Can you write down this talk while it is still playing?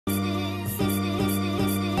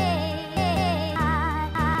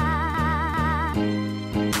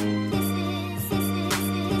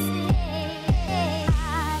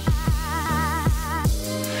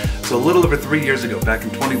So a little over 3 years ago, back in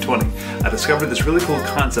 2020, I discovered this really cool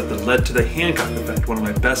concept that led to the Hancock effect, one of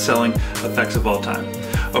my best-selling effects of all time.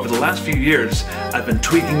 Over the last few years, I've been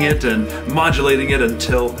tweaking it and modulating it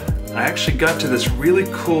until I actually got to this really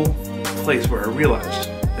cool place where I realized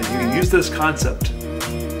that you can use this concept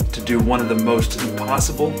to do one of the most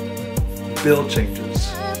impossible build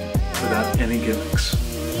changes without any gimmicks.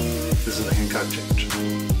 This is the Hancock Change.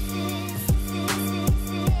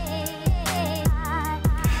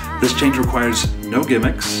 This change requires no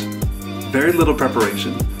gimmicks, very little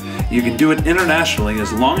preparation. You can do it internationally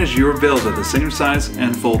as long as your builds are the same size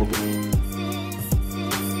and foldable.